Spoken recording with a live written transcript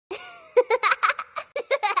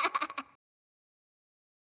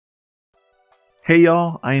Hey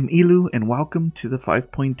y'all, I am Elu and welcome to the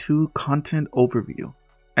 5.2 content overview.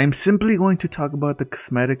 I am simply going to talk about the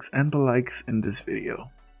cosmetics and the likes in this video.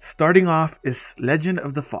 Starting off is Legend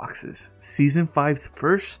of the Foxes, Season 5's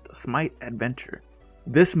first Smite adventure.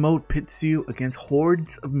 This mode pits you against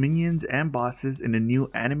hordes of minions and bosses in a new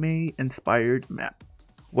anime-inspired map.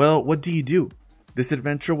 Well, what do? This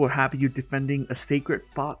adventure will have you defending a sacred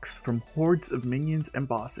fox from hordes of minions and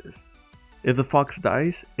bosses. If the fox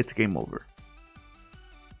dies, it's game over.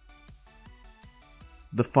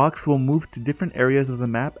 The fox will move to different areas of the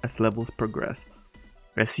map as levels progress.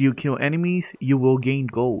 As you kill enemies, you will gain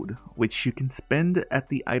gold, which you can spend at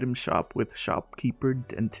the item shop with shopkeeper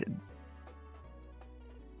Denton.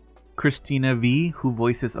 Christina V, who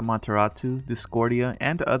voices Amaterasu, Discordia,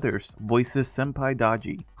 and others, voices Senpai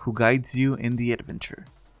Daji, who guides you in the adventure.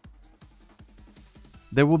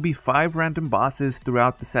 There will be 5 random bosses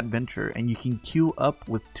throughout this adventure, and you can queue up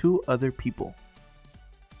with 2 other people.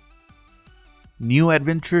 New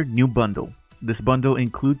adventure, new bundle. This bundle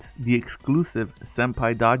includes the exclusive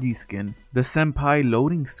Senpai Daji skin, the Senpai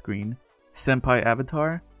loading screen, Senpai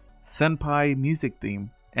avatar, Senpai music theme,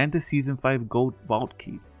 and the Season 5 gold vault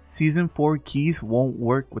key. Season 4 keys won't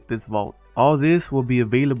work with this vault. All this will be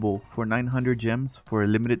available for 900 gems for a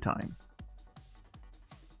limited time.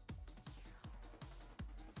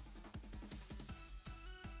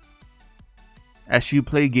 As you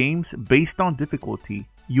play games based on difficulty,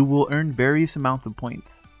 you will earn various amounts of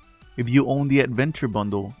points. If you own the adventure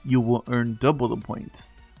bundle, you will earn double the points.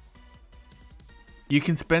 You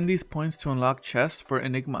can spend these points to unlock chests for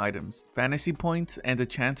enigma items, fantasy points, and a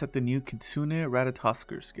chance at the new Kitsune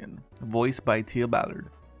Ratatoskr skin, voiced by Tia Ballard.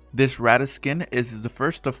 This Rata skin is the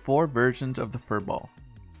first of 4 versions of the Furball.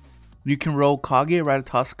 You can roll Kage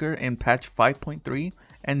Ratatoskr in patch 5.3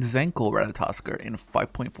 and Zenko Ratatoskr in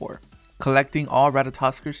 5.4. Collecting all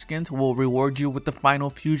Ratatoskr skins will reward you with the final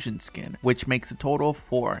fusion skin, which makes a total of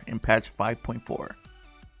 4 in patch 5.4.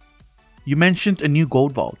 You mentioned a new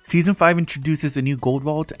gold vault. Season 5 introduces a new gold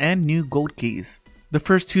vault and new gold keys. The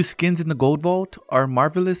first 2 skins in the gold vault are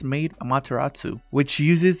Marvelous Maid Amaterasu, which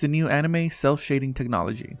uses the new anime cel-shading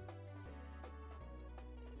technology,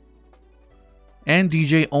 and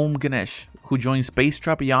DJ Om Ganesh, who joins Bass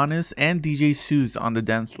Drop Giannis and DJ Suze on the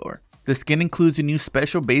dance floor. The skin includes a new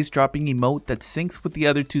special base dropping emote that syncs with the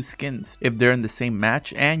other 2 skins if they're in the same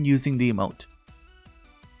match and using the emote.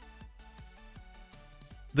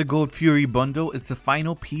 The Gold Fury bundle is the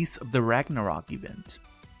final piece of the Ragnarok event.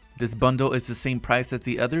 This bundle is the same price as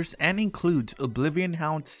the others and includes Oblivion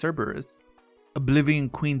Hound Cerberus, Oblivion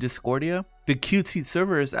Queen Discordia, the cutesy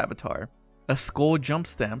Cerberus avatar, a skull jump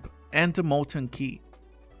stamp, and a molten key.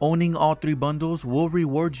 Owning all 3 bundles will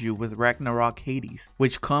reward you with Ragnarok Hades,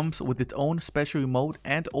 which comes with its own special emote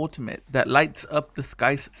and ultimate that lights up the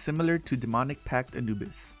skies similar to Demonic Pact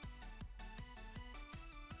Anubis.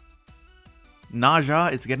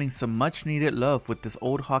 Naja is getting some much needed love with this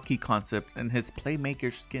old hockey concept and his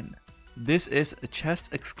Playmaker skin. This is a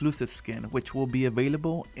chest exclusive skin which will be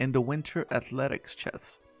available in the Winter Athletics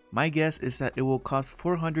chest. My guess is that it will cost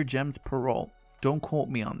 400 gems per roll. Don't quote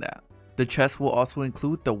me on that. The chest will also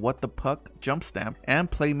include the What the Puck jump stamp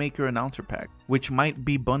and Playmaker announcer pack, which might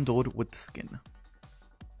be bundled with the skin.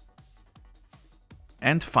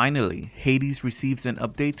 And finally, Hades receives an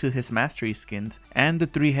update to his mastery skins, and the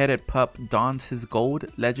 3-headed pup dons his gold,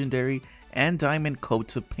 legendary, and diamond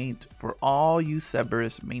coats of paint for all you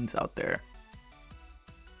Cerberus mains out there.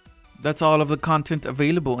 That's all of the content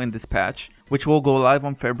available in this patch, which will go live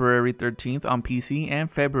on February 13th on PC and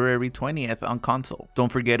February 20th on console.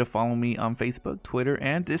 Don't forget to follow me on Facebook, Twitter,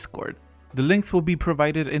 and Discord. The links will be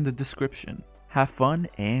provided in the description. Have fun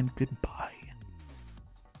and goodbye.